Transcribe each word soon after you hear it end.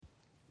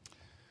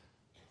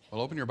Well,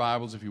 open your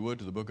Bibles, if you would,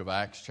 to the book of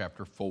Acts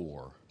chapter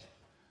 4.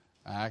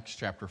 Acts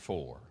chapter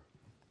 4.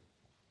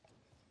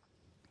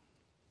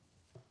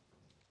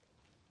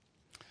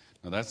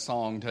 Now, that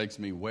song takes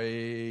me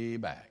way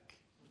back.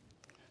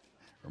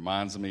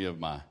 Reminds me of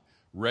my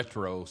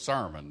retro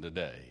sermon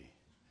today.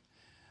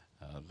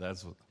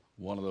 That's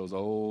one of those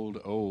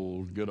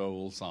good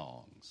old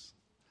songs.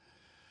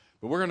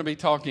 But we're going to be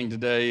talking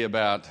today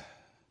about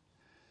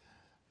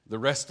the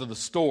rest of the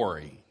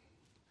story.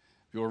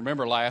 If you'll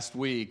remember last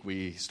week,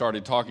 we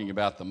started talking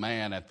about the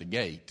man at the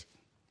gate.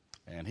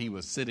 And he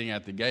was sitting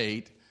at the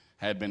gate,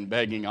 had been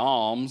begging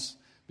alms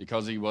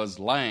because he was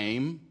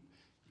lame,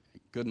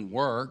 couldn't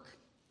work,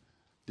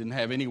 didn't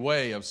have any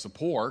way of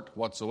support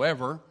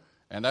whatsoever,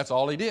 and that's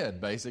all he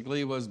did,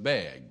 basically, was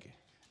beg.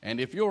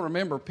 And if you'll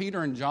remember,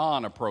 Peter and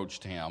John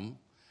approached him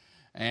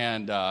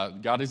and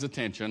got his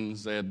attention,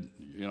 said,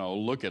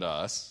 look at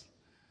us.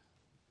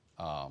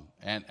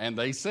 And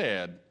they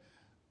said,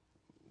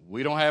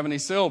 we don't have any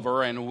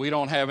silver and we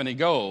don't have any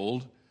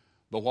gold,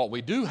 but what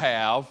we do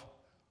have,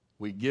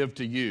 we give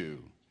to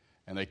you.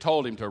 And they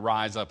told him to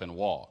rise up and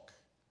walk.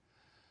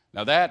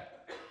 Now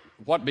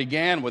what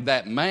began with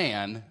that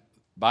man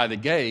by the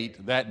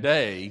gate that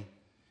day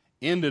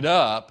ended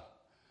up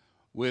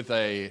with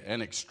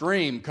an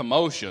extreme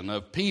commotion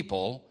of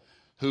people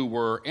who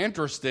were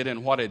interested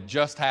in what had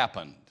just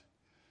happened.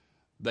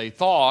 They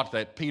thought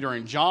that Peter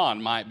and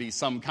John might be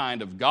some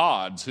kind of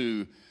gods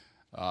who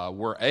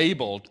were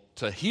able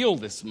to heal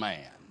this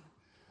man.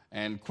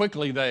 And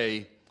quickly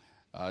they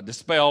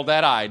dispelled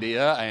that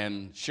idea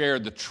and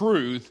shared the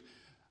truth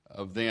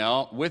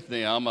with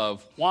them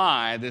of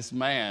why this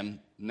man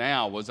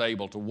now was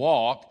able to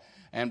walk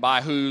and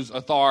by whose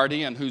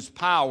authority and whose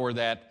power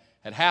that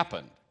had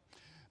happened.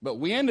 But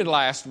we ended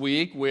last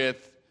week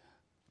with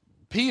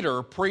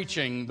Peter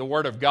preaching the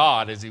Word of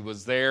God as he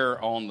was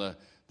there on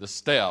the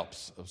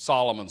steps of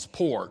Solomon's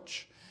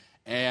porch.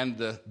 And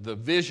the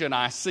vision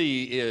I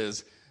see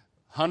is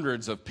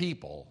hundreds of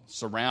people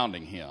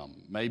surrounding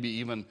him, maybe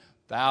even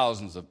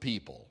thousands of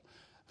people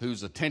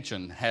whose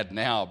attention had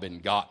now been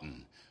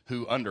gotten,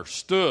 who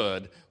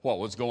understood what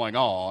was going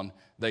on.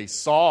 They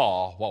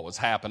saw what was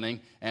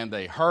happening, and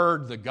they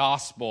heard the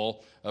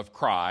gospel of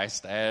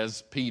Christ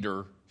as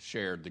Peter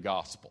shared the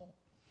gospel.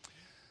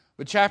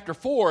 But chapter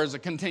 4 is a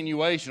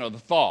continuation of the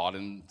thought,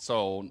 and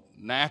so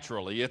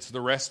naturally it's the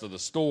rest of the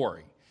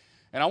story.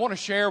 And I want to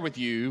share with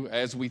you,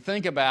 as we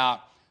think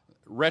about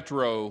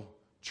retro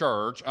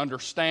church,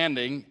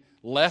 understanding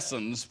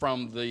lessons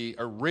from the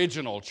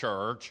original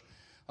church,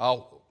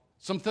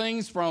 some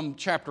things from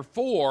chapter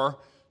 4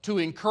 to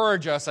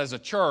encourage us as a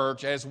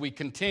church as we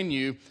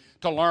continue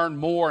to learn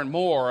more and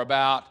more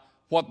about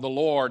what the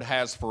Lord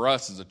has for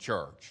us as a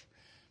church.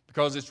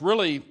 Because it's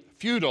really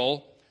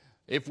futile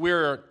if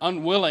we're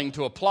unwilling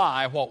to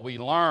apply what we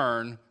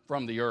learn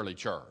from the early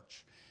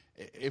church.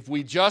 If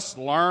we just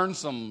learn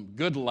some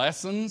good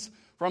lessons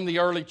from the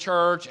early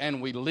church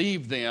and we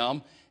leave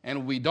them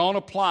and we don't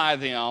apply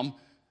them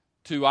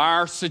to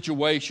our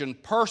situation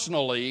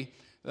personally,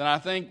 then I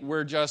think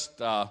we're just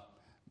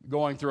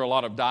going through a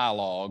lot of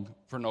dialogue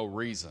for no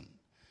reason.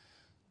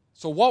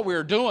 So what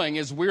we're doing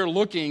is we're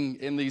looking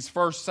in these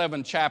first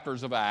 7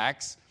 chapters of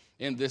Acts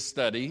in this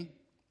study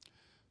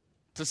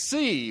to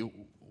see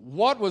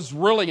what was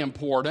really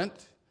important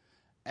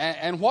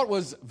and what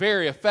was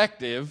very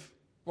effective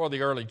for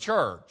the early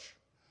church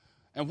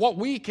and what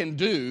we can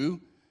do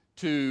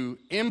to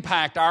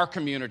impact our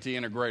community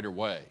in a greater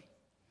way.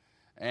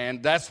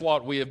 And that's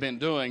what we have been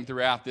doing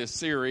throughout this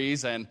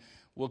series and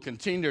will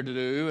continue to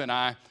do. And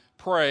I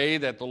pray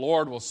that the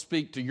Lord will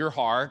speak to your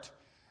heart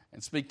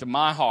and speak to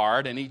my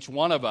heart, and each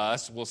one of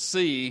us will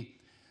see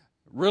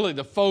really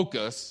the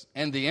focus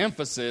and the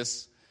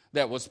emphasis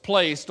that was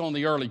placed on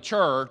the early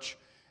church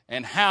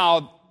and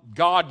how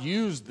God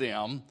used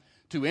them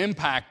to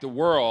impact the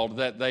world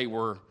that they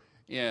were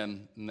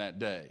in that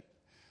day.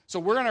 So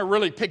we're going to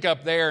really pick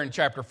up there in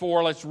chapter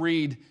 4. Let's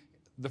read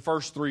the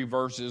first 3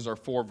 verses or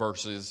 4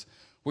 verses,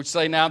 which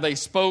say, Now they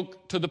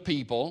spoke to the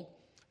people,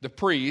 the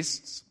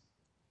priests,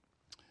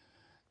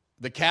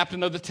 the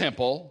captain of the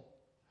temple,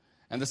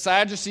 and the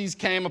Sadducees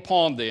came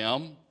upon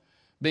them,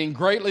 being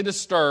greatly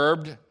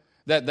disturbed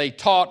that they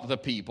taught the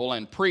people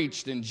and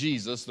preached in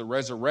Jesus the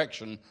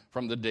resurrection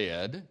from the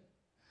dead.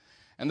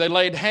 And they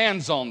laid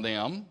hands on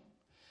them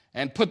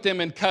and put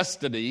them in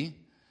custody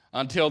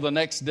until the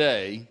next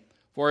day,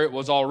 for it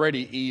was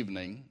already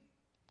evening.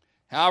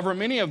 However,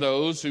 many of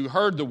those who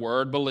heard the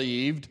word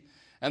believed,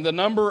 and the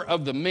number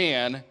of the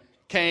men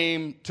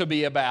came to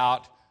be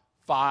about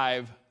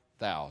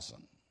 5,000.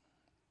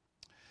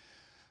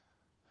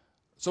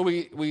 So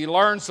we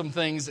learned some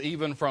things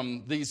even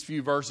from these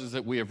few verses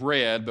that we have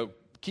read, but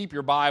keep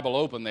your Bible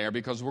open there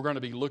because we're going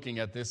to be looking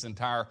at this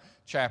entire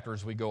chapter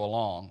as we go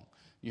along.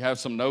 You have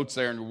some notes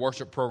there in your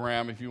worship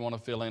program if you want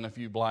to fill in a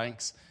few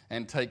blanks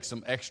and take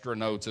some extra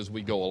notes as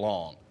we go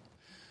along.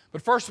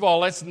 But first of all,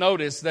 let's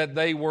notice that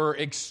they were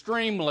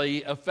extremely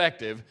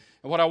effective.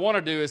 And what I want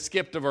to do is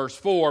skip to verse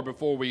 4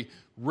 before we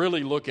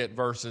really look at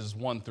verses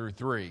 1 through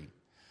 3.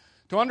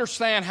 to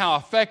understand how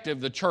effective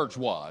the church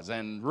was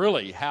and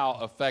really how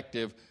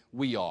effective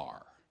we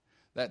are.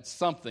 That's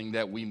something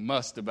that we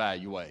must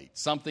evaluate,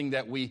 something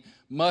that we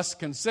must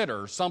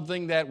consider,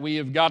 something that we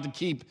have got to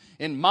keep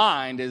in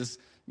mind is,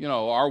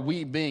 are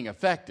we being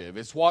effective?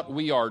 It's what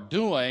we are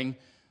doing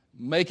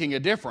making a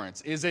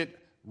difference. Is it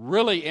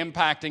really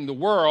impacting the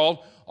world,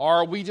 or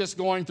are we just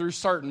going through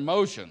certain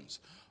motions?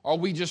 Are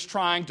we just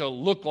trying to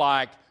look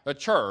like a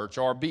church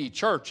or be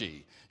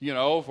churchy,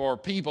 for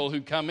people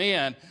who come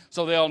in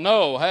so they'll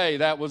know, hey,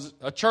 that was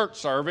a church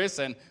service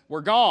and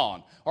we're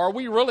gone? Or are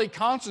we really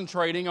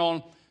concentrating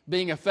on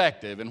being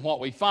effective? And what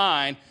we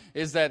find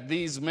is that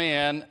these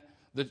men,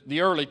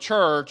 the early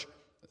church,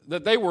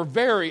 that they were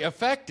very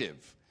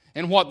effective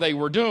in what they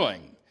were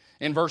doing.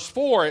 In verse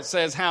 4 it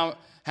says,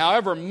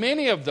 however,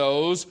 many of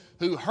those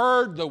who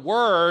heard the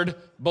word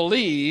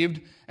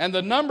believed, and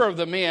the number of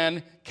the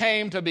men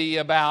came to be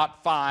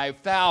about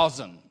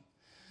 5,000.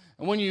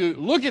 And when you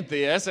look at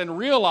this and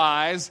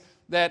realize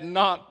that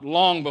not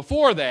long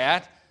before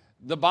that,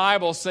 the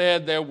Bible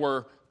said there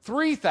were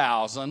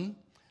 3,000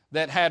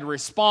 that had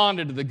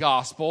responded to the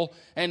gospel,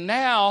 and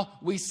now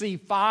we see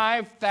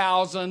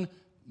 5,000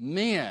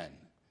 men.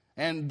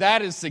 And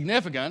that is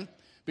significant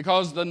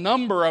because the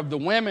number of the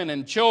women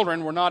and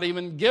children were not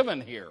even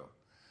given here.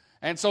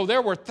 And so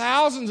there were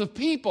thousands of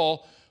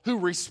people who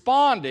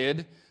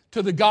responded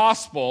to the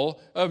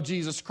gospel of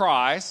Jesus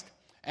Christ,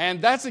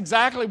 and that's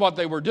exactly what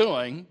they were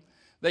doing.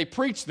 They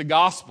preached the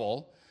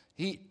gospel.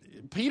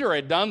 Peter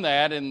had done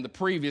that in the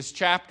previous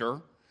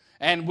chapter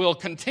and will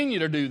continue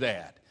to do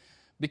that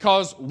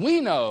because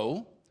we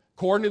know,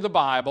 according to the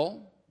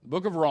Bible, the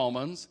book of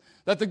Romans,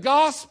 that the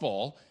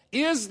gospel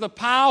is the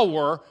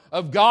power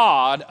of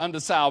God unto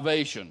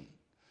salvation,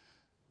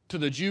 to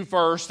the Jew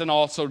first and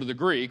also to the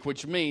Greek,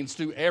 which means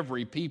to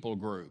every people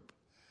group.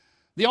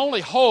 The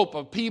only hope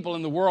of people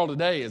in the world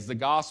today is the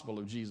gospel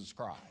of Jesus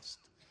Christ.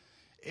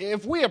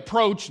 If we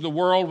approach the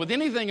world with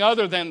anything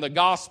other than the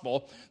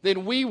gospel,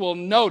 then we will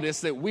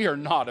notice that we are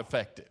not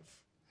effective.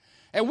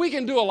 And we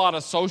can do a lot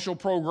of social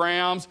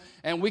programs,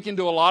 and we can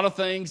do a lot of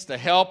things to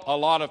help a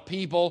lot of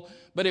people,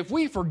 but if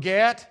we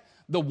forget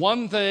the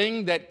one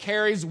thing that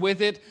carries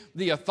with it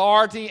the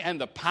authority and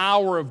the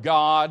power of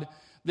God,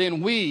 then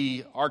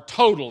we are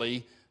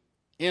totally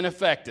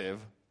ineffective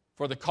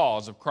for the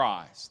cause of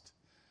Christ.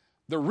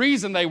 The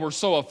reason they were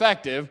so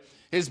effective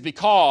is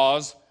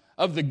because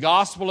of the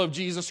gospel of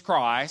Jesus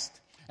Christ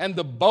and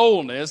the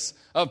boldness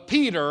of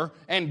Peter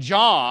and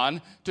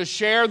John to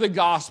share the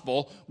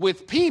gospel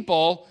with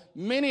people,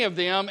 many of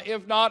them,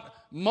 if not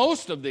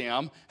most of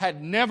them,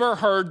 had never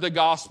heard the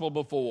gospel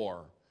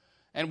before.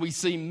 And we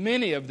see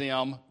many of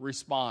them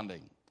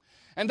responding.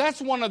 And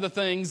that's one of the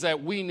things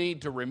that we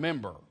need to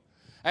remember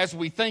as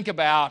we think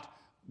about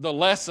the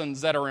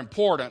lessons that are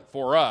important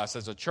for us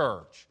as a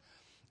church.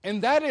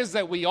 And that is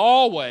that we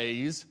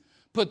always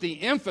put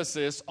the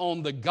emphasis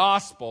on the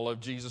gospel of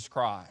Jesus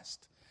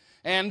Christ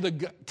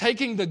and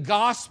taking the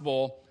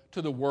gospel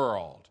to the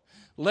world,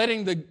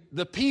 letting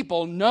the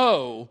people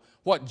know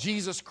what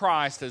Jesus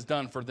Christ has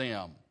done for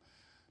them.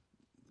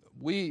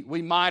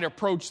 We might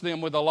approach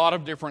them with a lot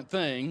of different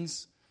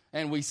things,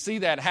 and we see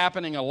that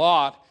happening a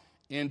lot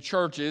in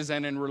churches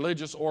and in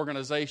religious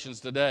organizations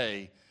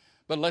today.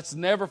 But let's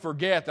never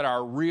forget that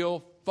our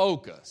real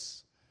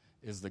focus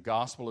is the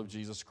gospel of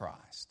Jesus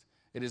Christ.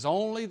 It is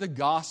only the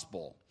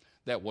gospel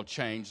that will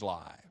change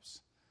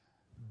lives.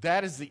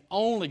 That is the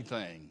only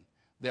thing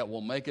that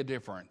will make a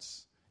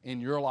difference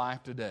in your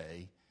life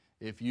today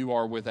if you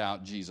are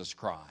without Jesus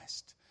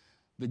Christ.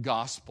 The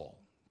gospel,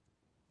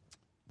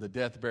 the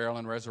death, burial,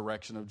 and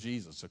resurrection of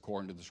Jesus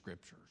according to the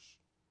Scriptures.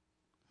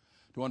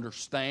 To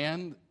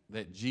understand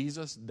that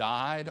Jesus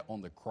died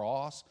on the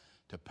cross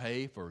to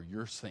pay for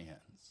your sins.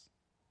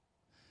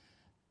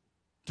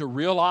 To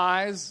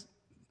realize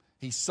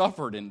He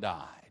suffered and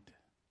died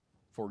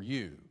for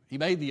you. He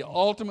made the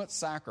ultimate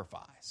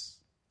sacrifice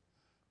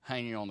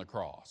hanging on the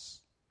cross.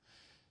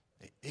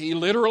 He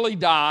literally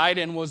died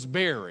and was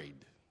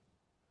buried.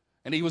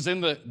 And He was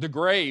in the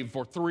grave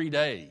for 3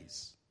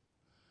 days.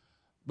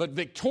 But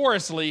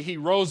victoriously, He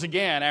rose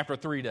again after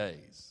 3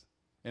 days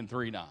and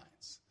 3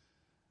 nights.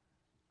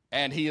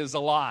 And He is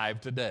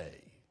alive today.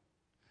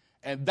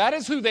 And that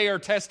is who they are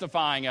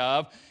testifying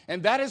of.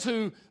 And that is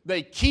who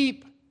they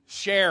keep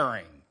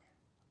sharing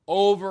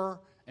over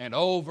and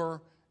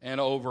over and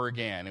over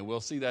again. And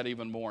we'll see that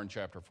even more in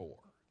chapter 4.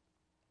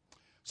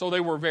 So they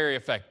were very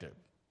effective,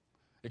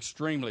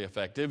 extremely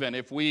effective. And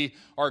if we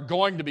are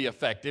going to be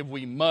effective,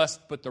 we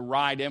must put the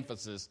right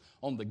emphasis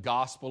on the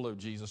gospel of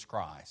Jesus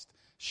Christ,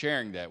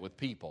 sharing that with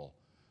people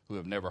who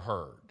have never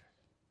heard.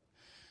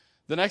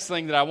 The next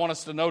thing that I want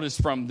us to notice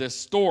from this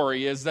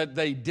story is that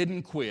they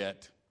didn't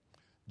quit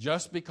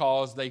just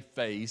because they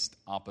faced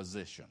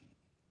opposition.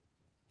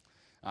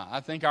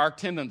 I think our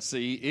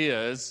tendency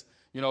is,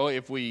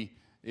 if we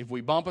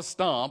bump a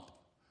stump,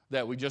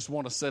 that we just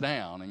want to sit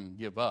down and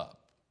give up.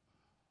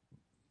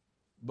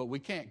 But we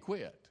can't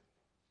quit.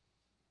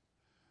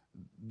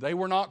 They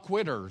were not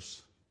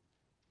quitters.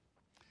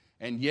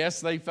 And yes,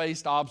 they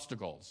faced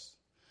obstacles.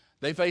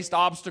 They faced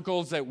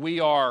obstacles that we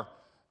are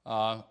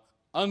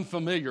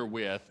unfamiliar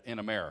with in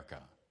America.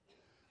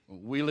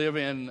 We live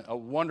in a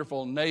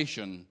wonderful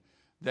nation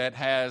that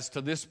has,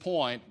 to this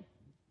point,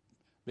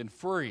 been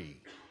free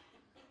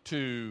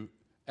to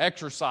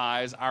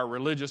exercise our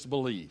religious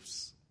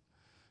beliefs,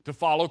 to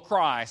follow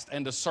Christ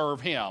and to serve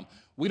Him.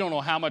 We don't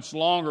know how much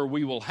longer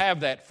we will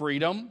have that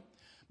freedom,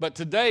 but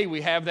today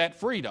we have that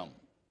freedom.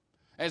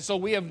 And so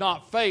we have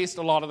not faced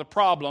a lot of the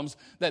problems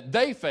that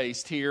they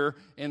faced here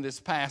in this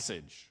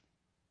passage.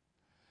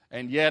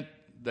 And yet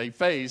they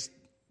faced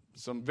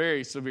some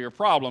very severe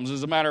problems.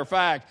 As a matter of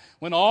fact,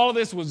 when all of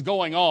this was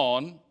going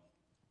on,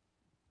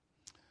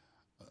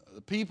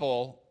 the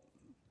people,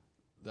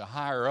 the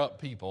higher up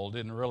people,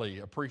 didn't really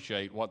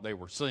appreciate what they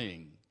were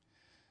seeing.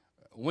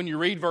 When you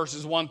read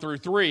verses 1 through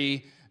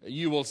 3,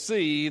 you will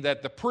see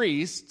that the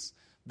priests,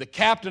 the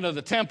captain of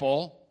the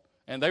temple,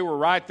 and they were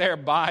right there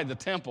by the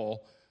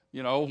temple,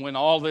 when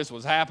all this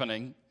was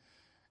happening,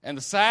 and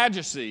the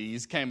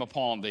Sadducees came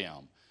upon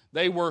them.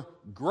 They were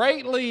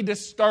greatly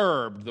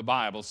disturbed, the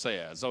Bible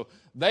says. So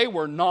they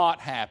were not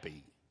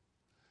happy.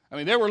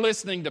 They were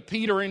listening to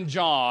Peter and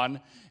John,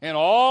 and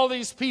all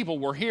these people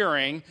were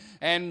hearing,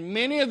 and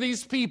many of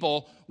these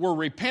people were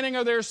repenting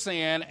of their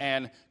sin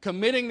and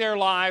committing their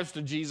lives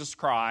to Jesus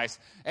Christ,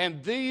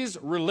 and these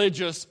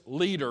religious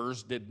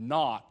leaders did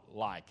not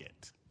like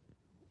it.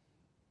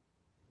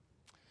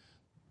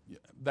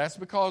 That's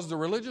because the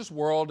religious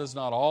world does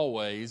not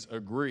always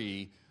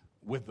agree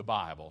with the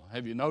Bible.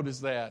 Have you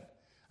noticed that?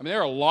 There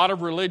are a lot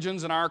of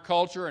religions in our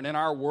culture and in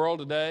our world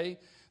today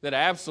that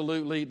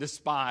absolutely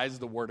despise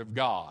the Word of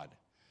God.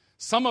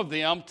 Some of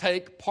them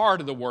take part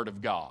of the Word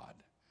of God.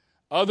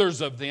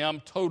 Others of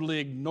them totally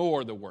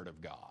ignore the Word of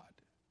God.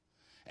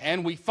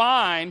 And we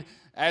find,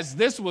 as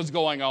this was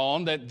going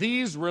on, that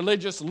these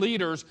religious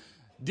leaders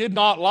did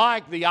not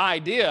like the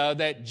idea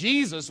that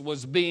Jesus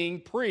was being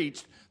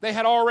preached. They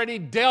had already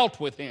dealt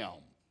with Him.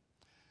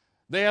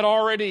 They had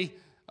already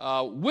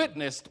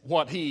witnessed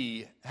what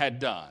He had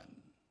done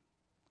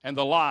and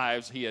the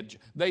lives He had.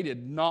 They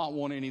did not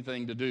want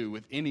anything to do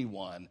with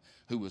anyone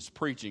who was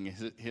preaching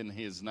in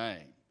His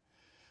name.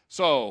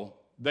 So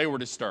they were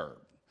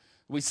disturbed.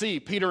 We see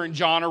Peter and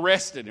John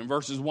arrested in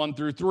verses 1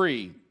 through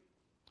 3,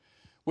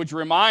 which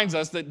reminds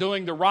us that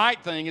doing the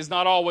right thing is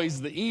not always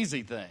the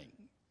easy thing.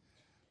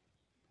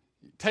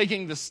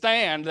 Taking the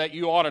stand that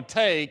you ought to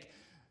take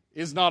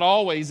is not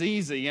always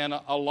easy, and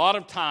a lot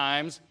of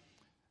times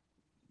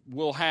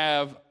will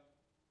have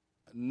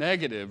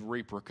negative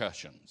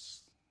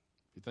repercussions.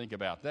 If you think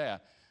about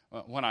that.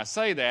 When I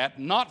say that,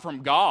 not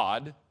from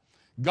God.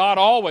 God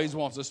always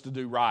wants us to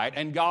do right,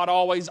 and God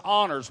always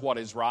honors what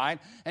is right,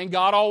 and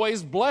God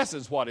always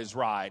blesses what is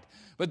right.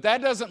 But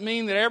that doesn't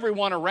mean that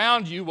everyone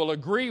around you will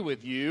agree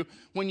with you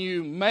when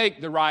you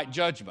make the right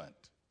judgment,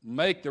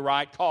 make the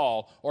right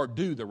call, or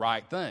do the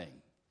right thing.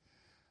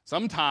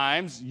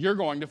 Sometimes you're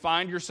going to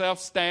find yourself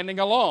standing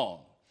alone.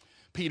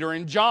 Peter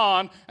and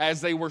John,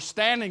 as they were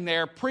standing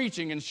there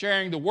preaching and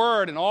sharing the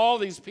word, and all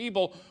these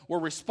people were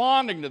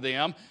responding to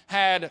them,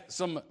 had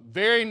some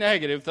very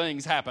negative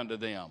things happen to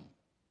them.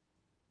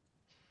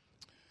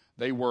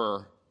 They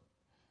were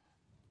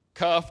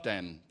cuffed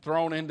and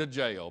thrown into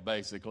jail,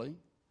 basically,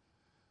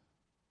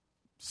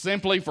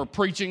 simply for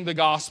preaching the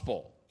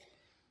gospel,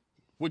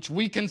 which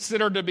we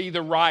consider to be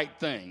the right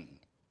thing.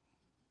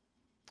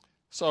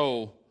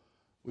 So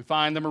we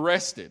find them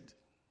arrested.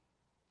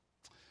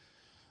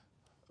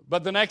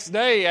 But the next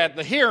day at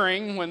the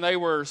hearing, when they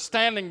were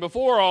standing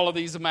before all of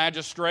these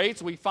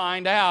magistrates, we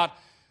find out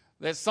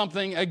that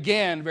something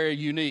again very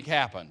unique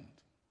happened.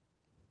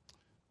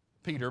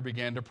 Peter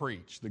began to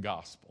preach the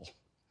gospel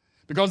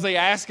because they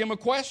asked him a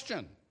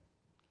question.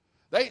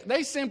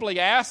 They simply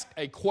asked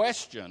a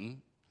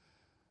question,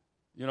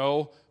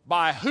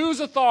 by whose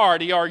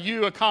authority are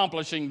you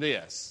accomplishing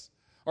this?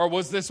 Or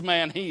was this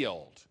man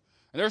healed?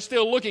 And they're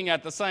still looking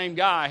at the same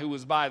guy who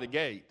was by the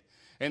gate.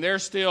 And they're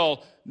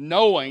still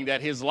knowing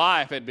that his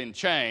life had been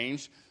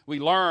changed. We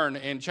learn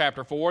in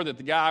chapter 4 that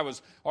the guy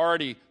was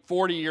already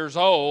 40 years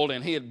old,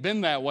 and he had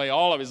been that way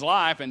all of his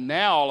life, and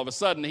now all of a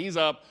sudden he's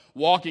up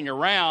walking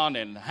around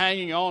and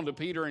hanging on to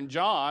Peter and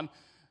John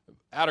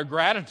out of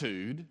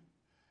gratitude.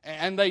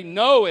 And they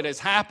know it has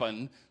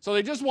happened, so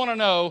they just want to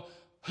know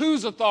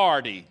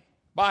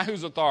by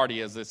whose authority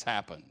has this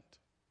happened?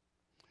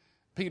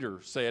 Peter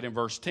said in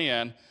verse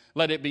 10,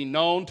 "Let it be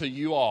known to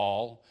you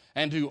all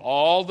and to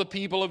all the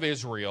people of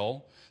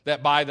Israel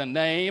that by the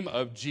name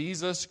of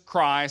Jesus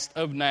Christ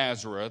of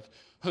Nazareth,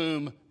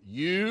 whom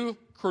you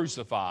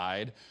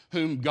crucified,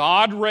 whom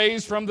God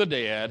raised from the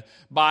dead,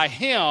 by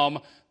Him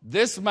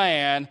this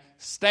man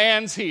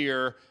stands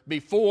here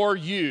before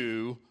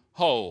you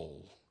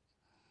whole."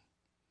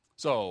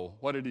 So,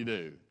 what did he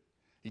do?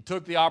 He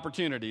took the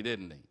opportunity,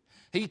 didn't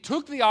he? He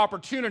took the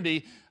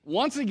opportunity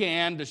once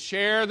again to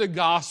share the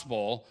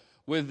gospel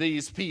with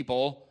these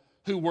people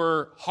who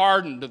were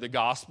hardened to the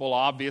gospel,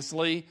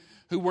 obviously,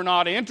 who were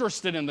not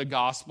interested in the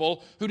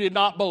gospel, who did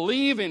not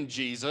believe in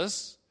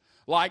Jesus,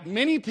 like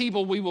many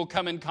people we will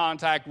come in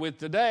contact with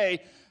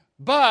today,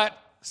 but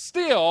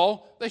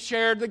still they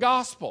shared the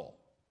gospel.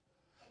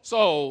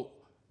 So,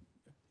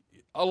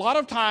 a lot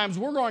of times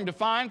we're going to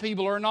find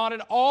people who are not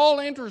at all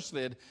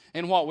interested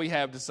in what we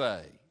have to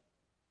say.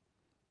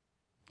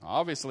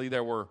 Obviously,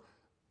 there were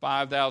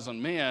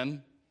 5,000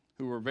 men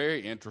who were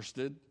very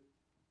interested.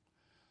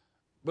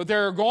 But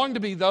there are going to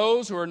be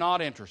those who are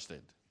not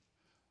interested.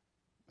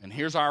 And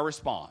here's our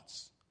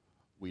response.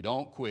 We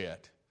don't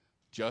quit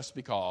just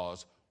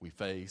because we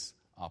face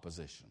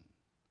opposition.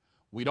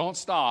 We don't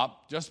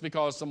stop just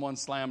because someone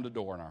slammed a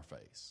door in our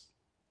face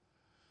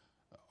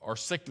or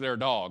sicked their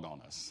dog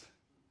on us.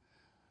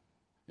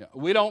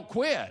 We don't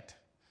quit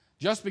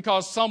just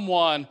because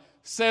someone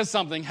says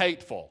something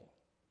hateful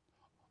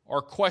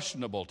or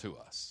questionable to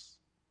us.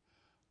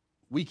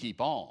 We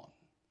keep on.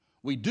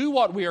 We do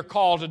what we are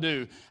called to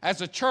do.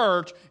 As a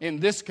church in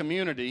this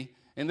community,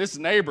 in this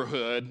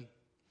neighborhood,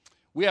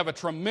 we have a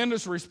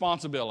tremendous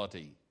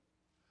responsibility.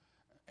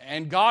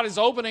 And God is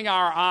opening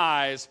our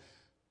eyes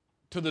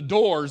to the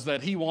doors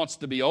that He wants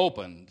to be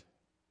opened.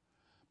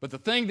 But the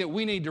thing that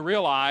we need to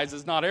realize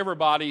is not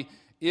everybody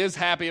is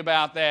happy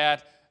about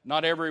that.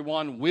 Not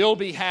everyone will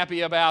be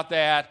happy about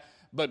that.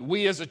 But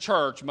we as a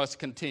church must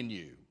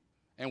continue.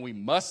 And we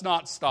must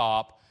not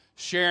stop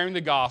sharing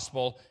the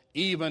gospel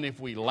even if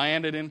we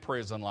landed in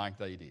prison like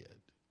they did.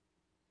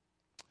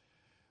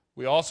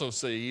 We also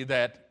see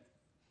that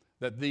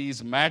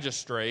these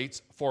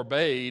magistrates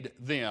forbade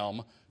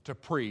them to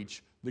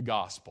preach the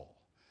gospel.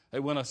 They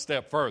went a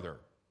step further.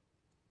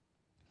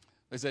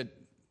 They said,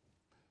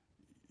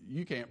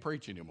 you can't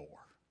preach anymore.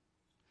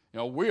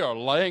 We are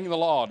laying the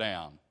law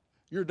down.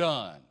 You're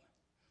done.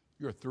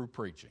 You're through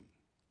preaching.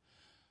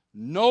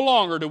 No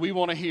longer do we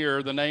want to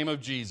hear the name of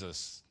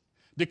Jesus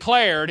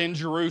declared in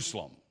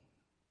Jerusalem.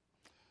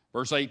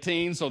 Verse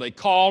 18, so they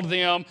called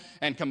them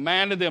and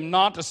commanded them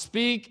not to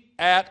speak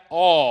at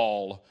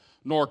all,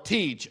 nor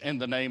teach in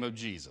the name of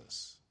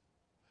Jesus.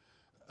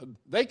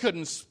 They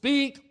couldn't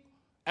speak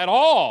at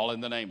all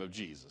in the name of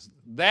Jesus.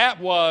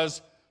 That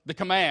was the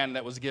command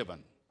that was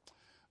given.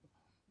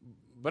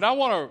 But I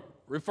want to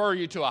refer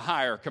you to a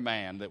higher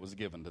command that was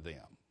given to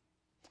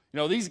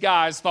them. These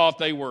guys thought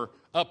they were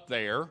up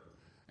there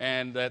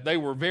and that they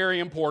were very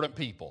important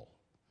people.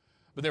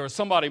 But there was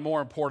somebody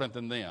more important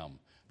than them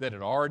that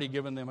had already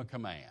given them a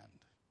command.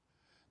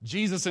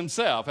 Jesus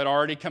Himself had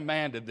already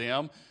commanded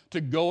them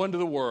to go into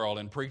the world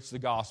and preach the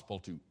gospel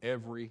to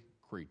every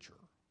creature.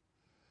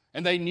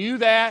 And they knew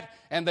that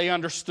and they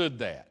understood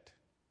that.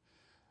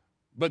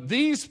 But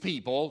these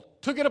people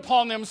took it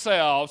upon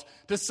themselves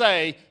to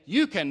say,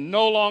 you can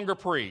no longer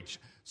preach.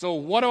 So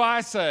what do I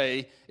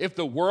say if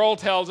the world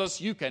tells us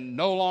you can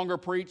no longer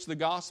preach the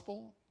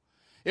gospel?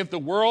 If the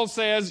world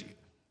says,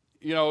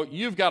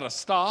 you've got to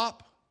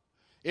stop.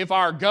 If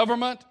our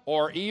government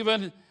or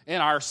even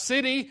in our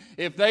city,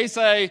 if they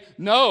say,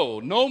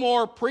 no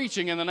more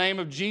preaching in the name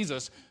of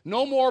Jesus,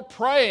 no more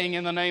praying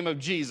in the name of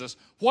Jesus,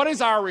 what is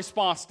our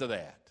response to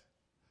that?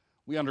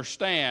 We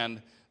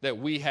understand that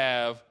we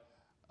have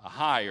a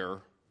higher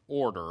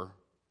order,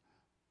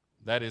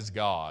 that is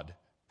God,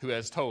 who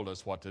has told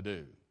us what to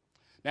do.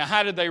 Now,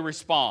 how did they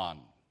respond?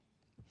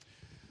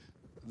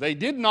 They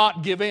did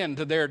not give in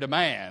to their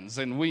demands,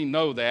 and we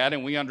know that,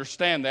 and we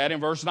understand that. In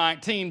verse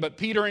 19, but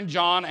Peter and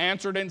John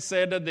answered and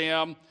said to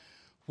them,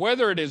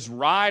 whether it is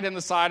right in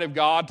the sight of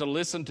God to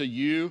listen to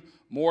you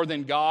more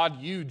than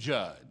God, you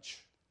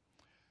judge.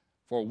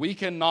 For we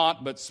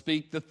cannot but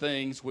speak the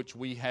things which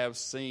we have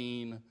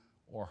seen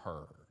or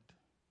heard.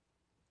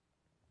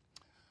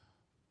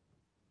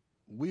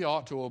 We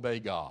ought to obey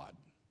God,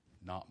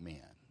 not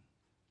men.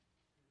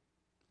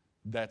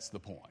 That's the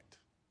point.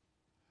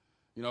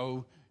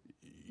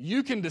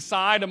 You can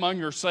decide among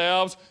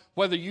yourselves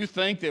whether you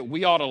think that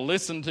we ought to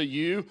listen to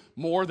you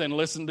more than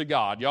listen to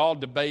God. Y'all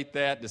debate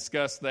that,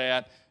 discuss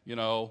that,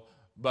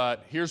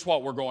 but here's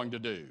what we're going to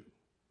do.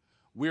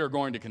 We are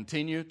going to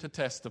continue to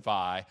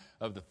testify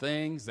of the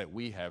things that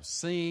we have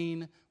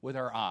seen with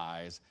our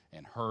eyes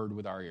and heard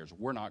with our ears.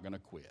 We're not going to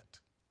quit.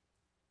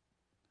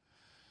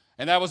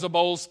 And that was a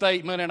bold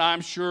statement, and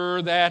I'm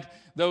sure that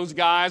those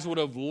guys would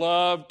have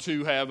loved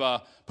to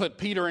have put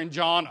Peter and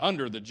John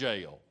under the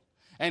jail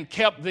and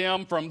kept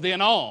them from then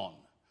on.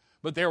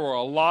 But there were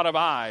a lot of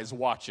eyes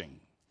watching.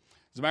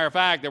 As a matter of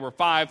fact, there were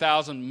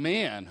 5,000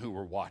 men who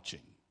were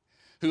watching,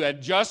 who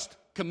had just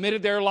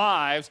committed their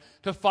lives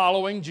to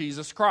following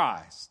Jesus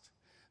Christ.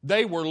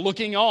 They were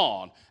looking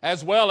on,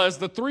 as well as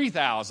the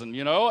 3,000,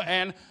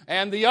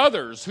 and the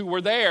others who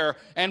were there,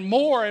 and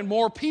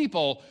more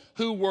people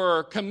who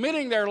were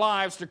committing their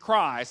lives to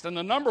Christ, and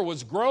the number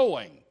was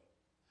growing.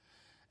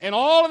 And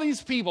all of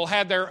these people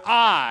had their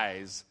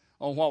eyes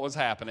on what was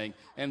happening,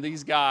 and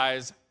these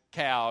guys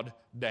cowed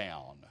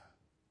down.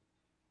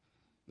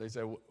 They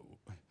said,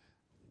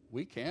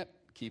 we can't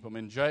keep them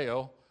in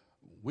jail.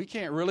 We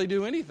can't really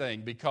do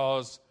anything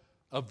because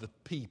of the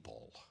people.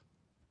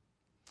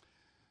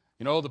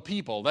 The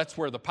people, that's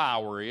where the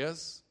power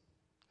is.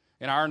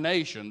 In our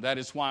nation, that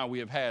is why we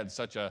have had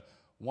such a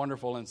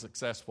wonderful and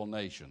successful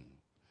nation,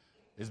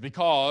 is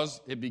because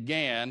it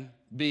began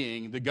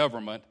being the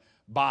government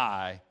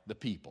by the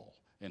people.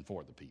 and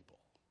for the people.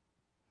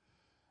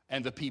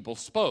 And the people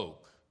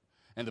spoke.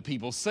 And the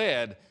people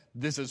said,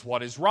 this is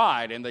what is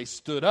right. And they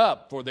stood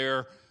up for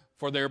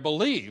their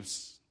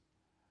beliefs.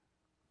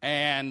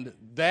 And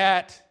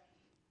that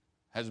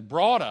has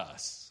brought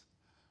us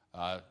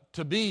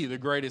to be the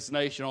greatest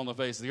nation on the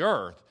face of the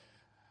earth.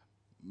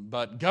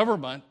 But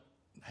government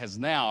has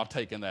now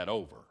taken that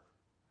over.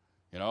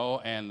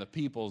 And the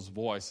people's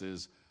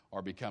voices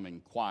are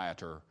becoming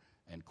quieter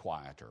and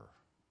quieter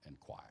and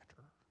quieter.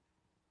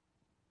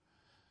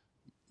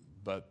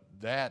 But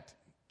that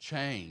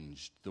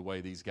changed the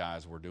way these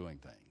guys were doing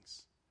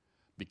things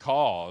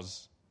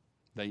because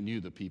they knew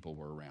the people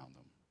were around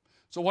them.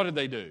 So what did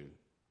they do?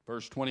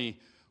 Verse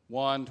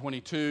 21,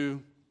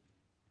 22,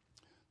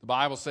 the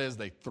Bible says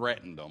they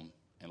threatened them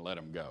and let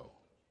them go.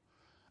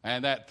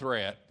 And that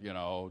threat,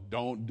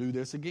 don't do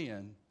this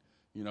again.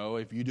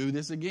 If you do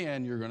this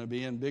again, you're going to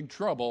be in big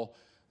trouble.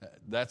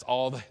 That's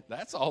all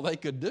they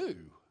could do.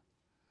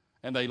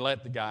 And they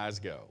let the guys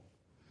go.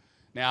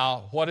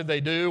 Now, what did they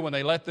do when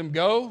they let them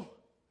go?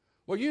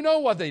 Well, you know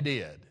what they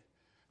did.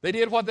 They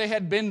did what they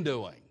had been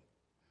doing.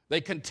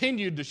 They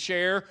continued to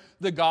share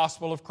the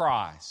gospel of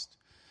Christ.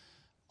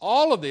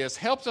 All of this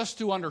helps us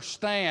to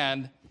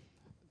understand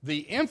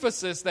the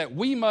emphasis that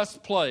we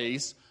must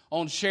place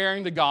on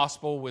sharing the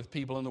gospel with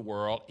people in the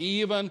world,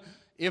 even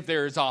if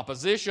there is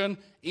opposition,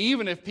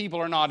 even if people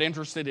are not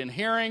interested in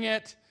hearing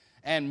it,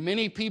 and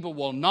many people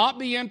will not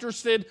be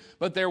interested,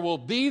 but there will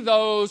be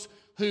those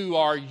who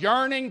are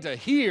yearning to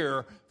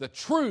hear the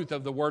truth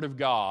of the Word of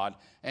God,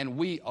 and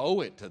we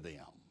owe it to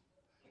them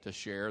to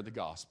share the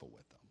gospel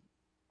with them.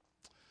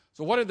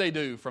 So what did they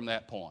do from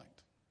that point?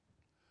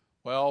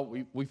 Well,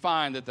 we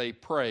find that they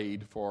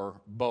prayed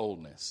for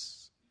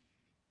boldness.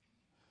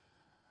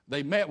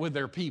 They met with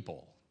their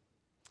people,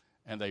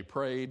 and they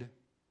prayed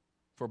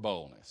for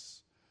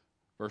boldness.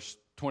 Verse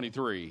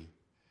 23,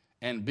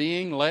 and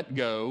being let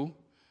go,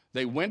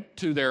 they went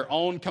to their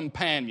own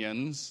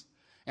companions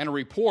and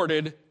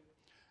reported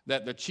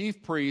that the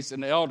chief priests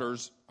and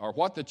elders, or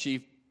what the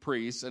chief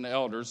priests and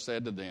elders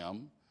said to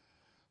them.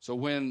 So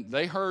when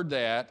they heard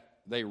that,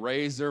 they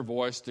raised their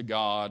voice to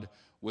God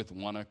with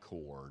one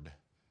accord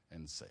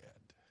and said.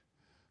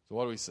 So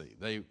what do we see?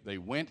 They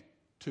went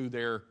to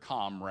their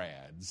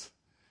comrades.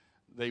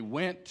 They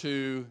went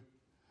to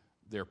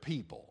their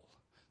people.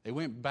 They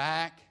went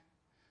back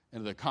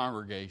into the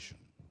congregation,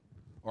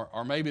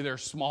 or maybe their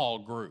small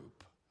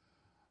group,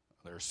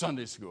 their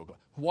Sunday school club,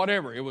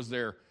 whatever. It was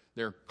their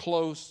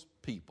close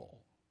people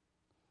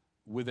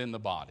within the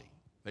body.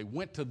 They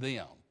went to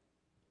them.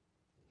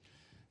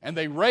 And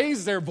they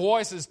raised their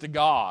voices to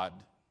God,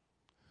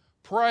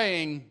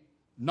 praying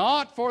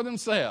not for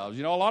themselves.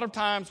 A lot of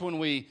times when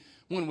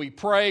we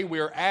pray, we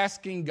are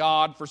asking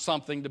God for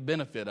something to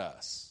benefit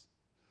us,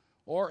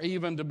 or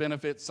even to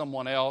benefit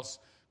someone else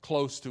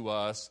close to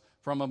us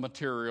from a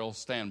material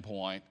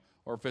standpoint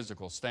or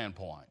physical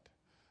standpoint.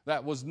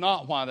 That was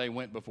not why they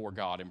went before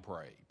God and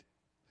prayed.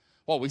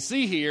 What we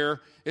see here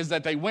is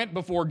that they went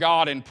before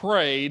God and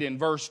prayed in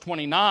verse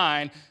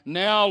 29,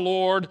 now,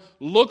 Lord,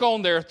 look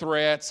on their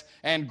threats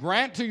and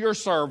grant to your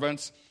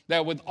servants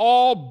that with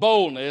all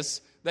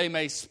boldness they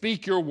may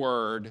speak your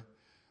word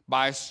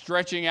by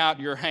stretching out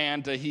your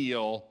hand to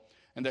heal,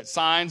 and that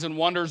signs and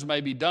wonders may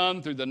be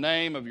done through the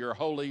name of your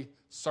holy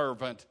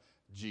servant,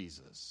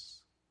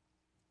 Jesus.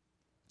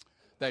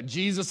 That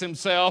Jesus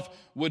himself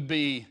would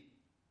be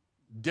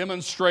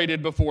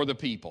demonstrated before the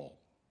people,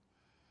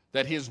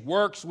 that his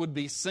works would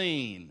be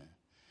seen,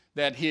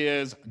 that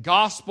his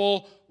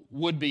gospel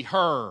would be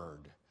heard.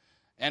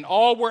 And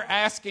all we're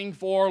asking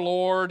for,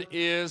 Lord,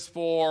 is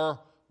for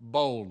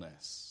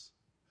boldness.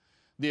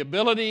 The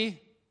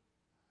ability,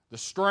 the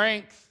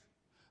strength,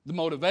 the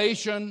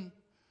motivation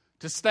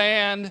to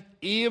stand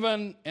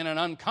even in an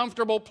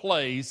uncomfortable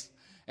place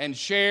and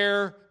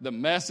share the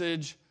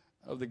message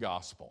of the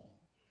gospel.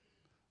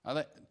 I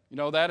think,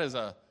 that is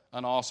an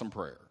awesome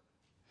prayer.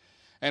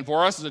 And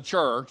for us as a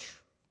church,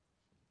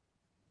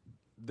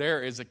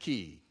 there is a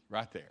key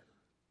right there.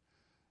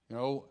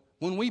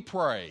 When we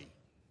pray,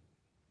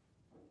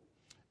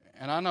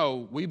 and I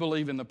know we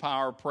believe in the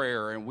power of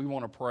prayer, and we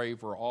want to pray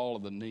for all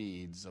of the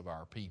needs of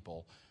our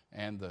people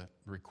and the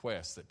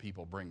requests that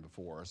people bring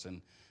before us,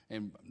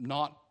 and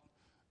not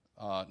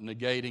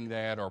negating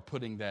that or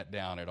putting that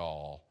down at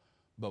all.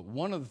 But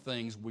one of the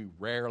things we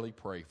rarely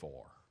pray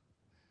for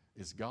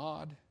is,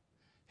 God,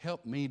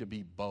 help me to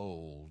be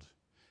bold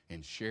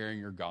in sharing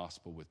your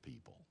gospel with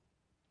people.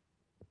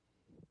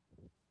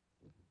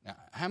 Now,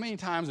 how many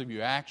times have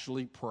you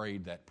actually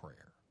prayed that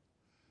prayer?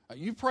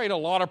 You've prayed a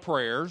lot of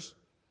prayers,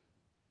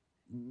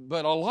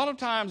 but a lot of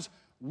times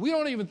we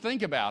don't even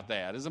think about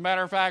that. As a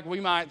matter of fact, we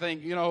might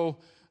think,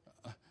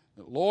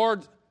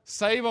 Lord,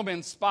 save them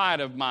in spite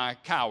of my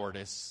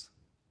cowardice.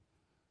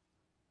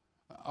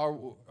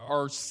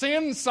 Or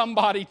send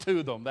somebody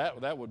to them.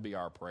 That would be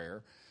our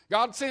prayer.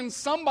 God, send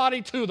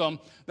somebody to them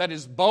that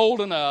is bold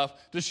enough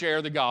to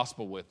share the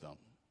gospel with them.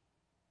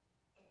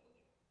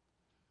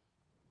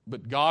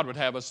 But God would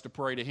have us to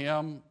pray to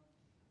him,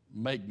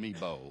 make me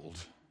bold.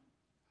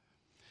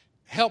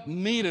 help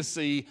me to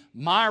see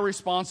my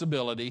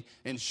responsibility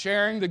in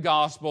sharing the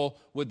gospel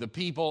with the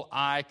people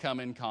I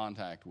come in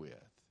contact with.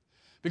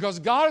 Because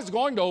God is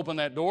going to open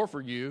that door for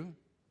you.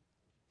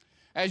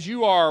 As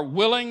you are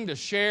willing to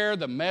share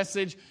the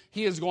message,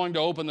 He is going to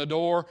open the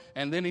door,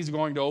 and then He's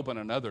going to open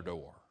another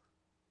door,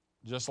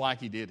 just like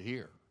He did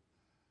here,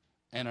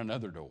 and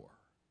another door.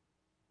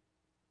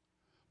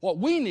 What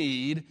we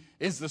need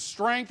is the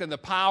strength and the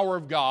power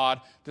of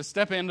God to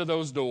step into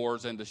those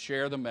doors and to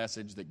share the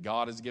message that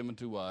God has given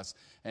to us,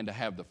 and to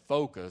have the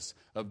focus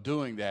of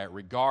doing that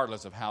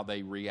regardless of how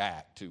they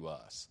react to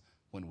us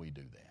when we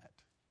do that.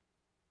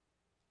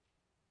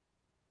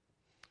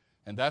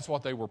 And that's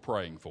what they were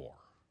praying for.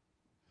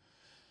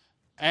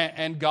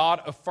 And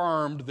God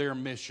affirmed their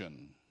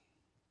mission,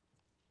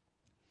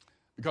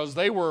 because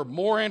they were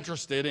more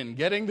interested in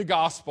getting the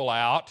gospel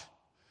out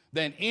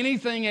than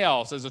anything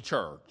else as a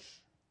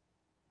church.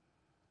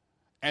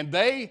 And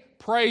they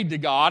prayed to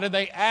God, and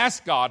they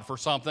asked God for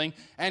something,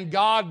 and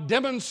God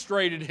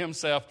demonstrated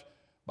Himself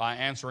by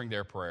answering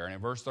their prayer. And in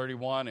verse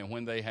 31, and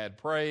when they had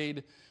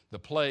prayed, the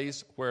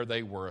place where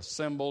they were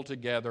assembled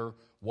together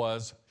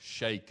was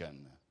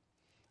shaken,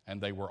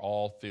 and they were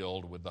all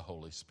filled with the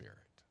Holy Spirit.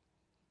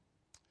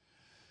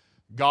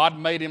 God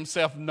made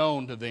Himself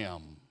known to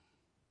them.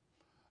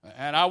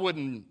 And I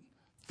wouldn't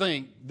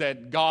think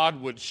that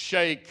God would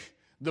shake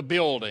the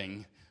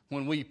building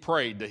when we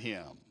prayed to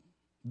Him.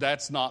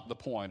 That's not the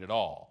point at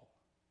all.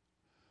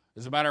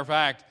 As a matter of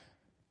fact,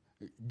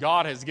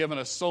 God has given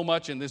us so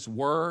much in this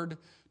Word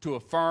to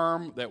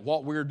affirm that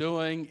what we're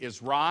doing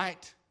is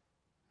right.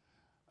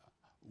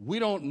 We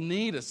don't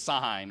need a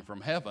sign from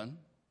heaven.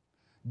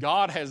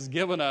 God has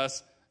given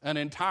us an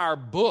entire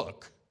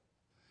book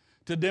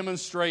to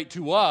demonstrate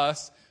to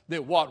us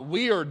that what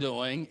we are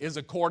doing is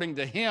according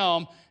to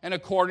Him and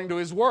according to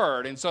His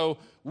Word. And so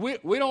we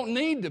don't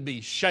need to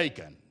be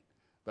shaken.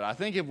 But I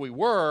think if we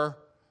were,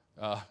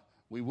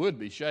 we would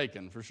be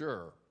shaken for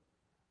sure.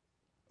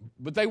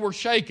 But they were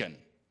shaken.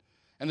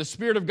 And the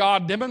Spirit of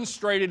God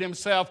demonstrated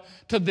Himself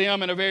to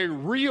them in a very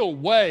real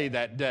way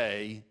that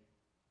day.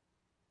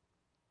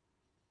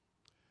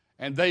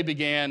 And they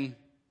began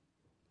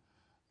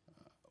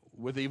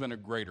with even a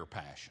greater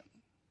passion,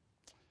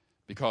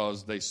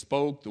 because they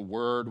spoke the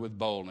word with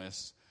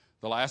boldness.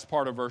 The last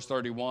part of verse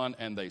 31,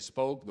 and they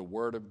spoke the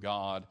word of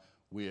God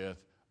with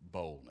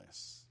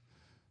boldness.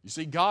 You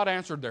see, God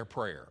answered their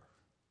prayer.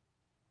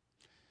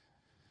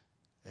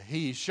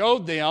 He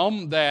showed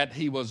them that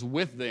He was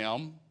with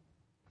them,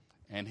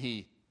 and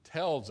He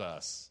tells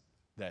us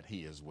that He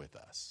is with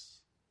us.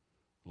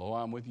 Lo,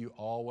 I'm with you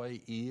always,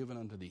 even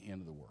unto the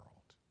end of the world.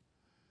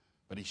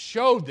 But He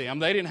showed them,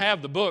 they didn't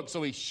have the book,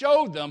 so He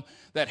showed them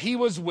that He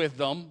was with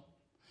them.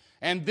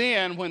 And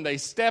then when they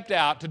stepped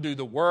out to do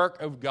the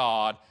work of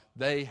God,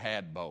 they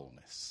had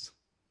boldness.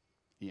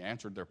 He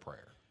answered their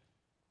prayer.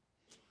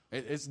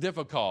 It's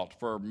difficult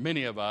for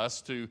many of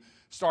us to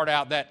start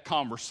out that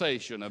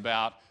conversation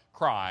about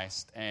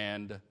Christ,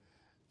 and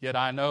yet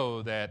I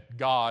know that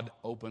God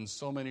opens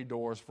so many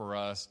doors for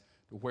us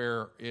to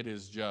where it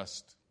is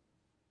just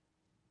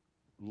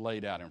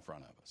laid out in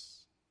front of us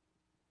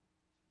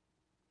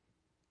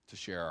to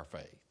share our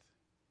faith.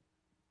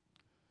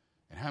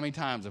 And how many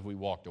times have we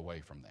walked away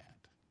from that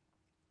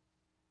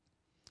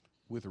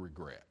with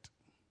regret?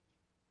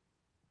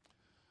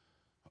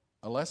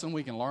 A lesson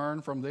we can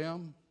learn from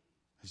them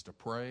is to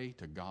pray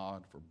to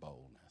God for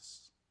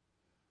boldness,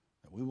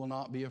 that we will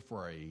not be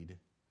afraid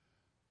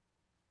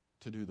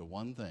to do the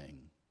one thing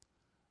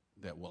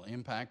that will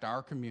impact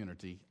our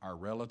community, our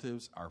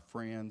relatives, our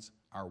friends,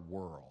 our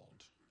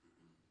world,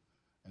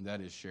 and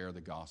that is share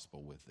the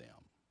gospel with them.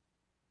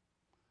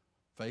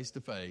 Face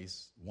to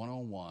face,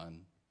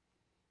 one-on-one,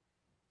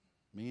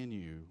 me and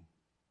you.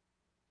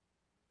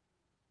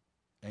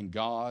 And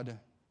God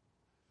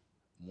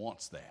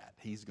wants that.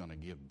 He's going to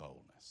give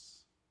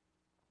boldness.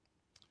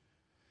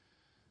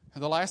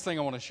 And the last thing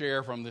I want to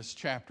share from this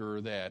chapter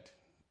that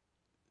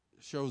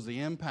shows the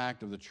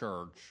impact of the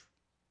church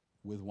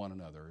with one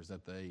another is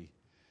that they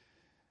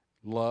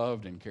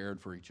loved and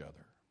cared for each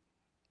other.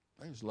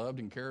 They just loved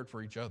and cared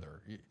for each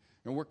other.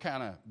 And we're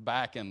kind of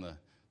back in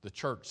the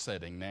church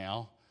setting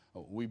now.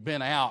 We've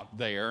been out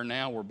there.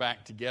 Now we're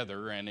back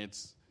together, and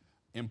it's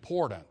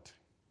important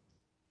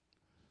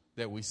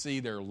that we see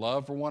their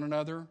love for one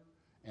another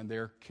and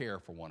their care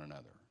for one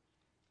another,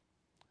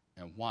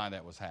 and why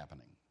that was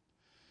happening.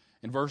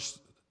 In verse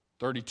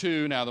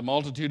 32, now the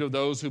multitude of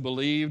those who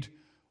believed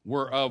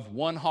were of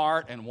one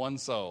heart and one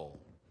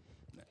soul.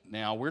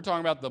 Now, we're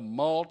talking about the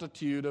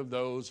multitude of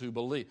those who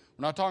believe.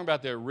 We're not talking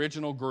about the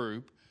original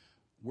group.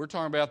 We're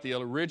talking about the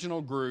original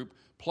group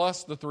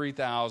plus the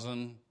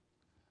 3,000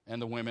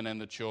 and the women and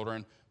the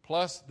children,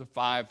 plus the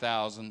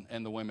 5,000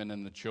 and the women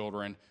and the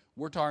children.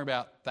 We're talking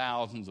about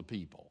thousands of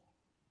people.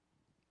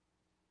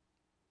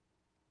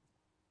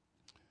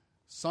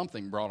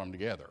 Something brought them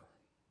together.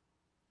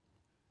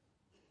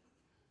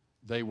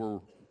 They were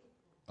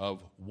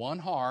of one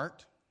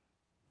heart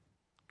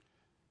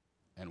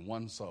and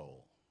one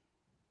soul.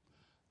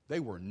 They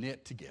were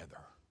knit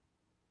together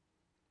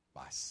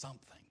by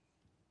something.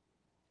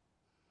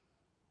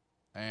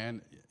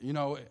 And,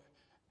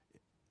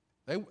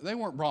 they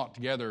weren't brought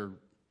together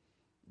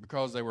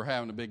because they were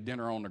having a big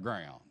dinner on the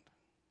ground.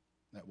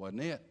 That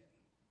wasn't it.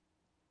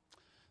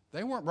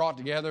 They weren't brought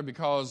together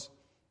because,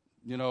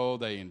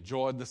 they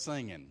enjoyed the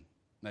singing.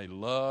 They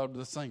loved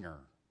the singer.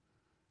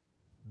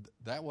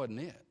 That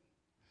wasn't it.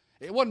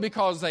 It wasn't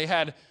because they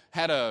had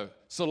a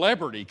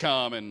celebrity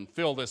come and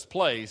fill this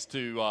place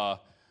to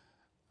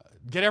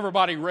get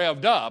everybody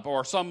revved up,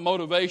 or some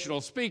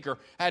motivational speaker.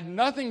 Had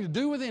nothing to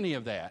do with any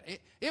of that.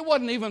 It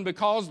wasn't even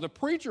because the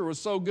preacher was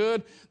so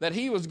good that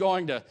he was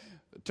going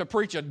to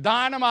preach a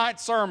dynamite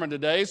sermon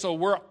today, so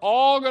we're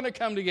all going to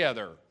come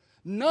together.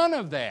 None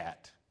of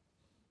that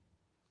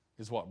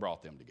is what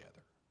brought them together.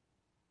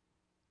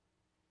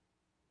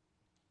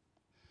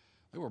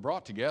 They were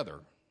brought together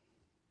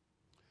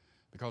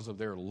because of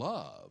their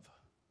love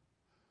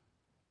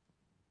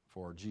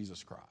for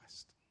Jesus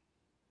Christ.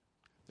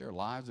 Their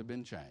lives had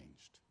been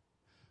changed.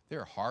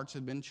 Their hearts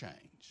had been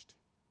changed.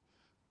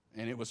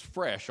 And it was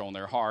fresh on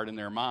their heart and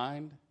their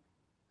mind.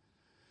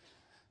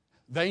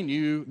 They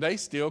knew they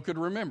still could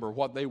remember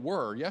what they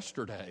were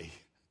yesterday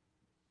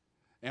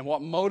and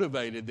what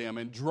motivated them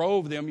and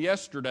drove them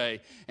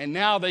yesterday. And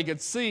now they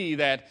could see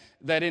that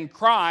in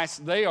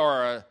Christ they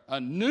are a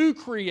new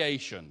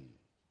creation.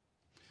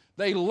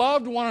 They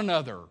loved one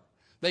another.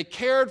 They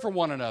cared for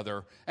one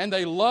another. And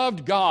they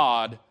loved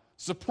God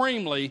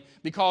supremely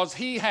because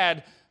He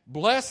had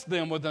blessed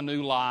them with a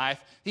new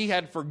life. He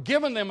had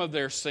forgiven them of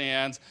their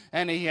sins,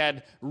 and He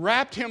had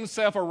wrapped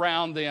Himself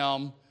around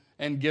them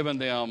and given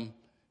them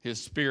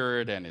His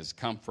Spirit and His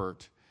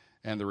comfort.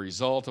 And the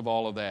result of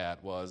all of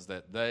that was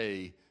that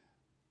they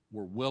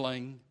were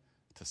willing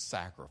to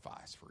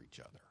sacrifice for each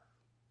other.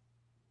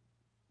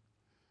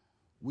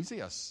 We see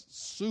a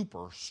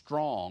super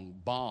strong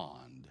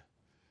bond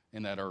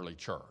in that early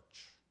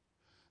church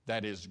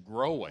that is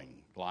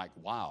growing like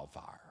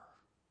wildfire.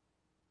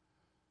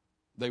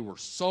 They were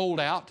sold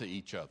out to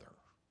each other.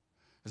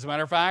 As a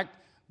matter of fact,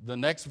 the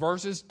next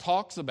verses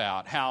talks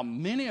about how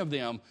many of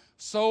them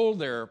sold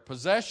their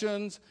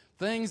possessions,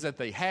 things that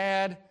they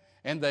had,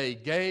 and they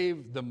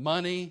gave the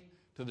money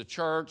to the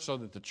church so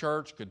that the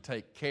church could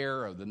take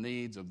care of the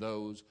needs of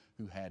those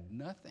who had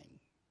nothing.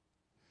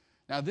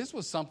 Now, this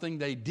was something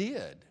they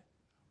did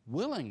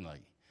willingly.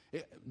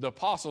 The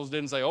apostles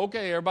didn't say,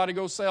 okay, everybody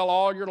go sell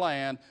all your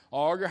land,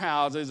 all your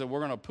houses, and we're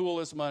going to pool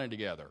this money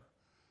together,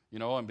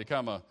 and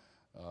become a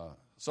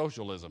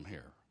socialism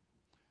here.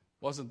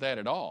 Wasn't that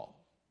at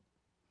all.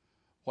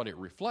 What it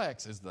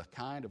reflects is the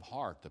kind of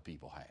heart the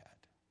people had.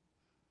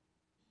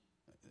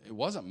 It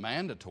wasn't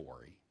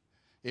mandatory.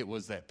 It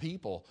was that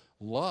people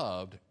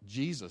loved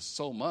Jesus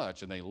so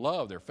much, and they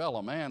loved their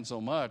fellow man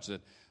so much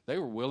that they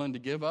were willing to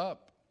give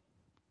up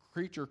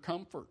creature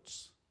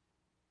comforts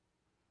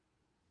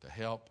to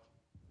help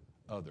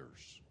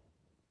others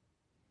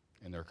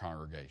in their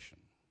congregation.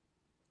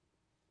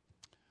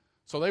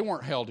 So they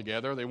weren't held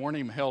together. They weren't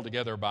even held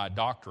together by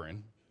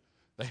doctrine.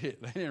 They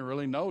didn't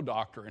really know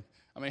doctrine.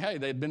 I mean, hey,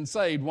 they'd been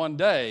saved one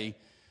day.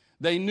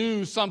 They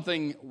knew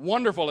something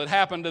wonderful had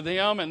happened to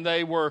them, and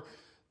they were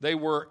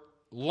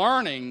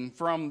learning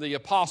from the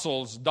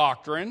apostles'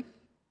 doctrine.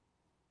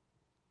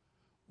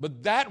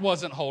 But that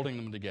wasn't holding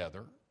them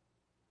together.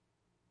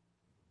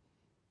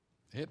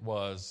 It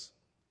was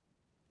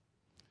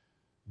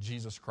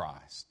Jesus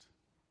Christ.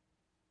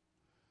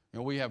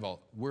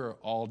 We're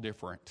all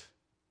different.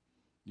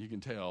 You can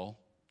tell,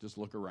 just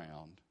look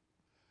around.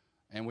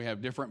 And we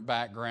have different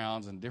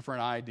backgrounds and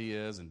different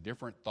ideas and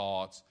different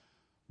thoughts.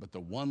 But the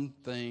one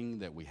thing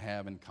that we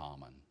have in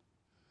common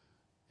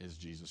is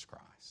Jesus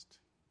Christ.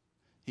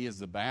 He is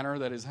the banner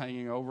that is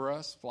hanging over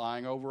us,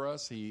 flying over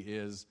us. He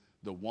is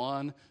the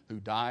one who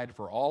died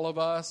for all of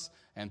us.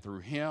 And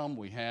through Him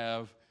we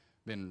have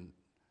been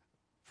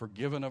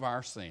forgiven of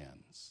our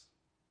sins.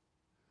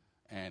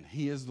 And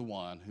He is the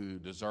one who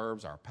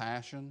deserves our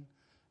passion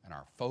and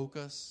our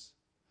focus.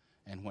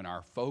 And when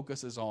our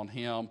focus is on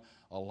Him,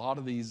 a lot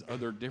of these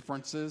other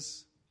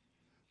differences,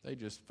 they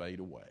just fade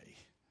away.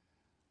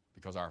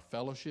 Because our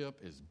fellowship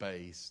is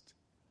based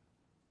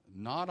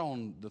not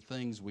on the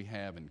things we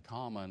have in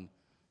common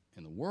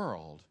in the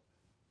world,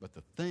 but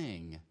the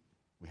thing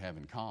we have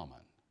in common,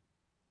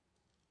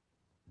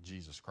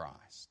 Jesus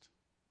Christ.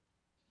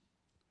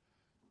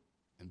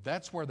 And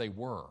that's where they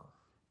were.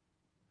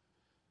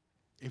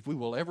 If we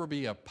will ever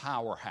be a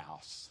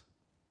powerhouse,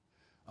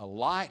 a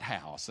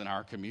lighthouse in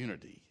our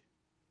community,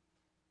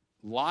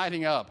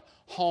 lighting up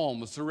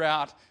homes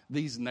throughout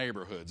these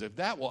neighborhoods, if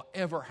that will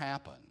ever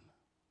happen,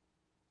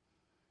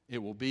 it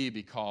will be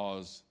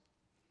because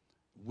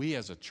we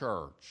as a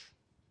church,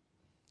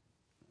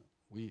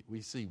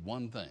 we see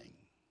one thing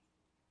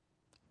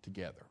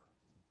together,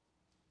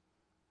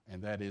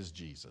 and that is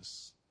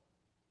Jesus.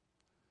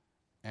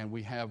 And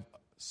we have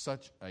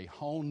such a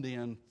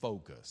honed-in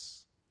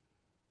focus.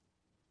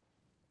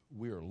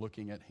 We are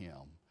looking at Him,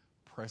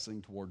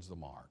 pressing towards the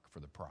mark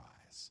for the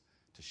prize,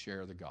 to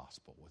share the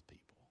gospel with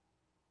people.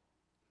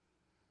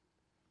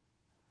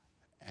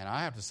 And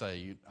I have to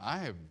say, I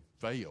have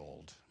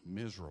failed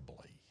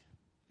miserably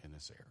in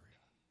this area.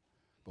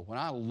 But when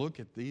I look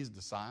at these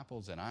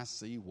disciples and I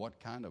see what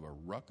kind of a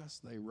ruckus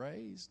they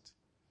raised,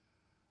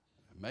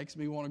 it makes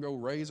me want to go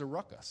raise a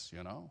ruckus,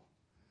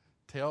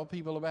 Tell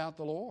people about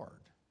the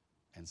Lord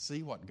and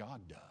see what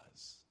God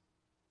does.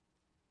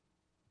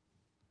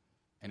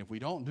 And if we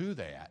don't do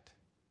that,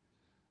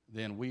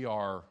 then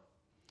we're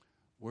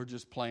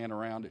just playing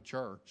around at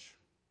church.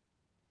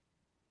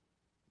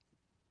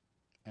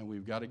 And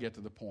we've got to get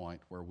to the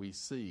point where we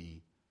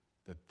see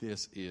that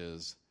this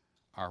is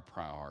our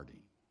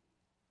priority.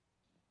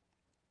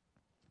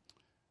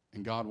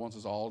 And God wants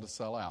us all to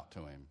sell out to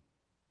Him.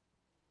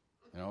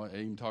 It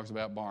even talks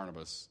about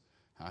Barnabas,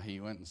 how he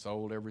went and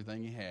sold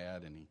everything he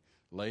had, and he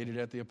laid it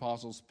at the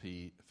apostles'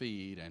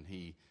 feet, and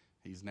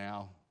he's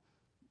now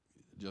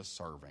just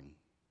serving,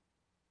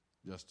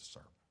 just to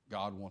serve.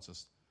 God wants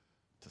us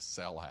to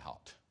sell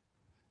out.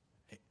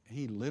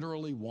 He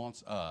literally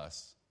wants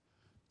us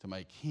to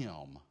make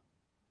Him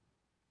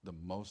the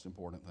most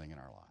important thing in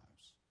our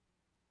lives.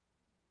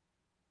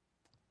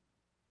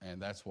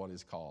 And that's what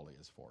His call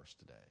is for us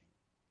today.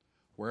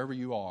 Wherever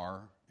you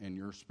are in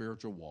your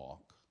spiritual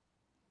walk,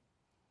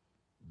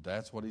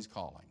 that's what He's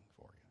calling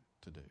for you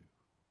to do.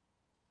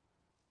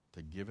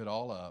 To give it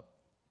all up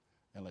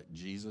and let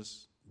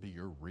Jesus be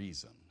your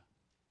reason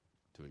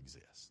to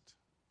exist.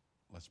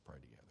 Let's pray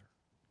together.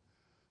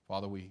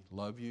 Father, we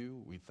love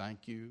You. We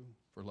thank You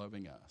for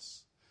loving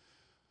us.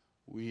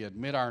 We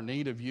admit our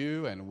need of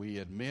You, and we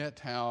admit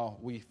how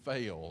we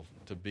fail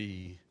to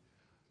be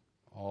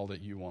all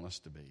that You want us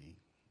to be.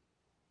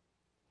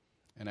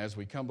 And as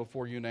we come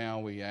before You now,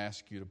 we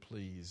ask You to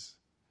please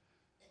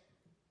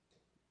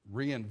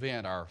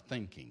reinvent our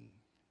thinking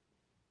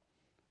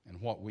and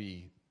what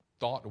we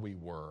thought we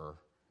were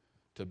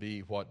to be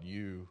what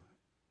You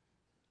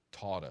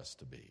taught us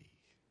to be.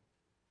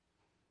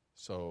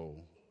 So,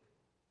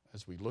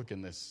 as we look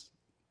in this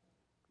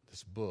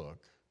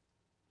book,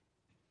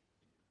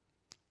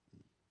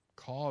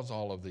 cause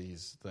all of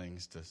these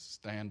things to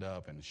stand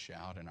up and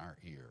shout in our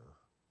ear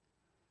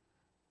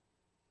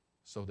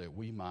so that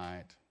we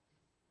might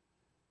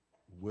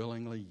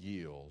willingly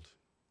yield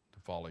to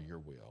follow Your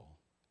will,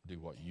 do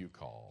what You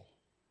call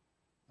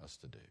us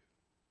to do.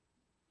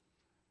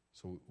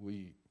 So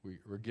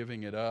we're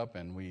giving it up,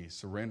 and we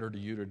surrender to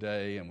You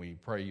today, and we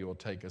pray You will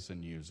take us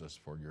and use us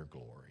for Your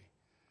glory.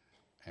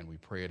 And we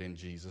pray it in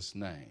Jesus'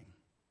 name.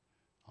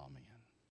 Amen.